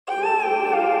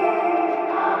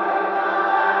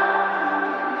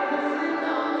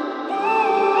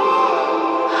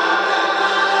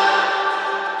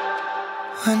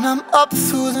When I'm up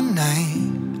through the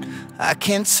night, I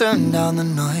can't turn down the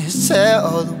noise, tear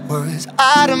all the worries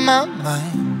out of my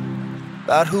mind.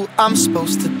 About who I'm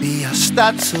supposed to be, I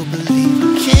start to believe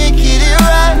I can't get it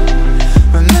right.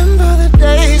 Remember the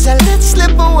days I let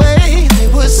slip away, they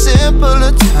were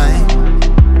simpler times.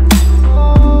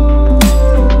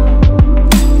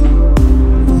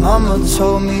 Mama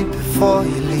told me before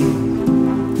you leave,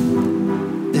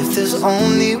 if there's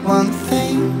only one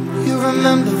thing you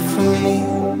remember from me,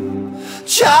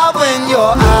 child, when you're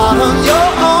out on your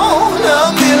own,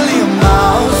 a million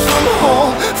miles from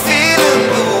home, feeling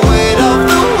the weight of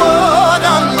the world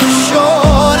on your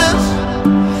shoulders.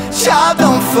 Child,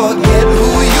 don't forget who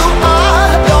you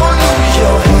are, don't lose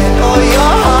your head or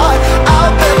your heart.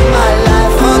 I'll bet my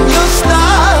life on your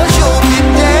stars, you'll be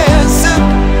dancing,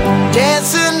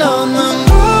 dancing on the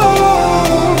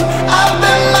moon. I'll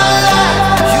bet my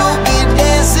life, you'll be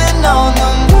dancing on the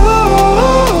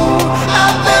moon.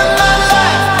 I'll bet my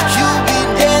life, you'll be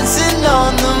dancing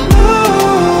on the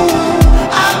moon.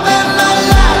 I'll bet my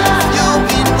life, you'll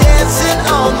be dancing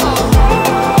on the moon.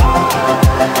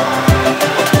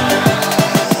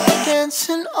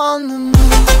 Dancing on the moon.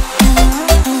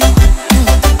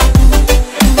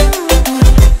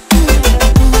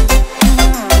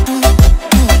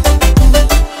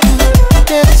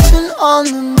 Dancing on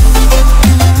the moon.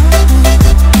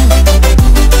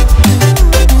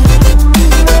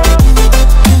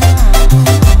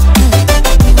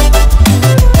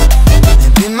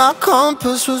 Maybe my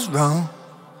compass was wrong,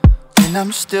 and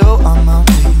I'm still on my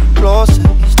way closer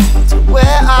each day to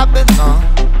where I belong.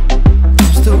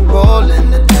 I'm still rolling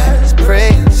the dice,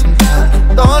 praying sometimes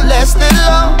don't last it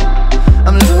long.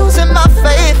 I'm losing my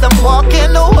faith, I'm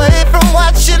walking away from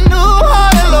what you knew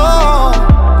all along.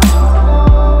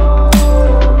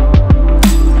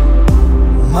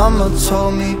 Mama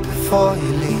told me before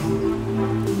you leave,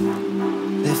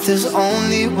 if there's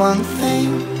only one thing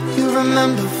you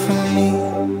remember from me,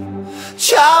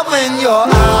 child, when you're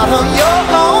out on your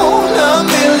own, a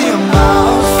million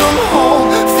miles from home,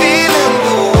 feeling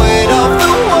the weight of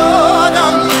the world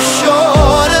on your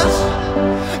shoulders.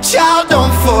 Child,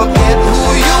 don't forget who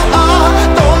you are,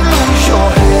 don't lose your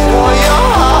head or your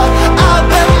heart. I'll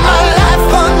bet my life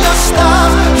on your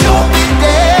stars, you'll be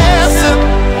dancing,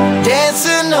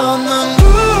 dancing on the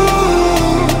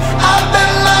moon. I'll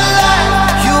bet my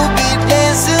life, you'll be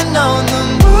dancing on the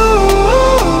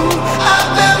moon. I'll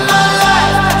bet my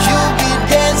life, you'll be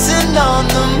dancing on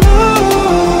the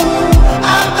moon.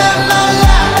 I'll bet my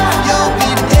life, you'll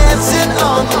be dancing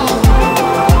on the moon.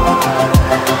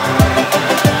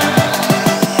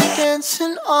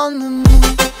 Dancing on the moon.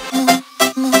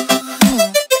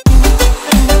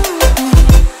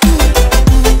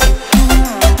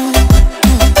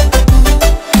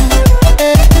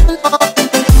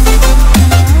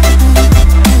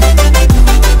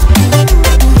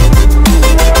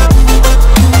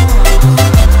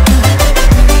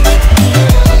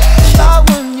 Child,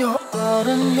 when you're out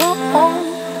on your own,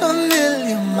 a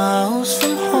million miles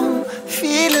from home,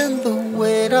 feeling the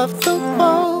weight of the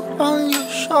world on your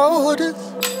shoulders.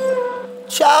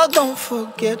 Child, don't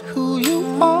forget who you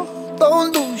are,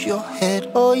 don't lose your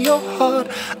head or your heart.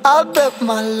 I'll bet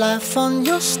my life on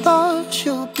your stars,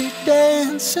 you'll be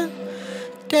dancing,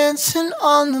 dancing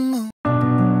on the moon.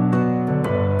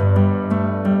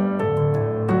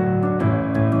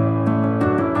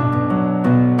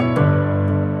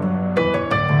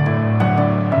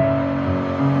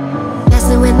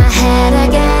 Messing with my head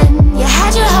again. You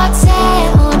had your heart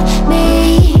set on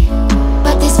me,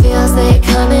 but these feels, they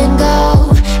come and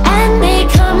go, and they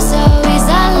come so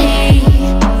easily.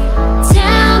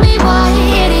 Tell me what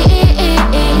it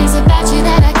is about you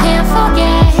that I can't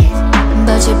forget,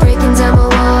 but you're breaking down my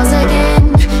walls again.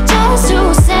 Just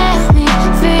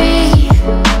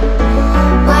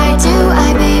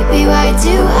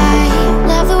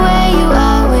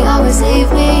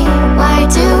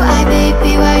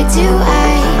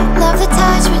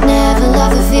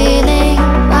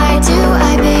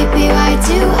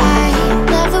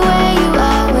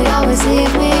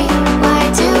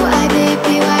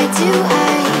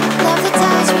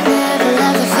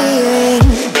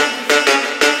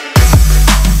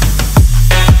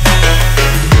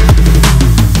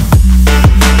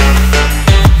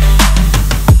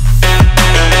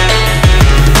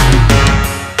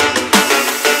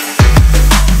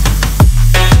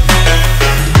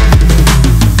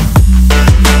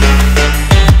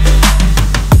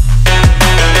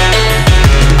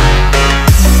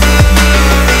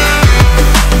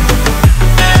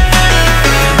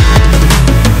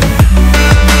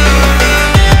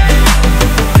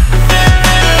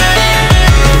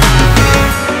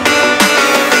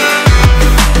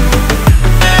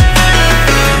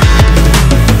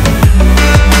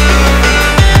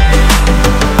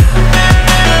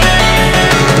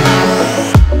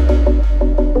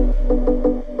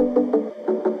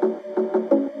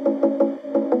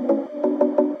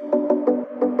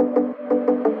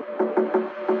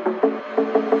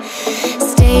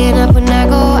Staying up when I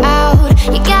go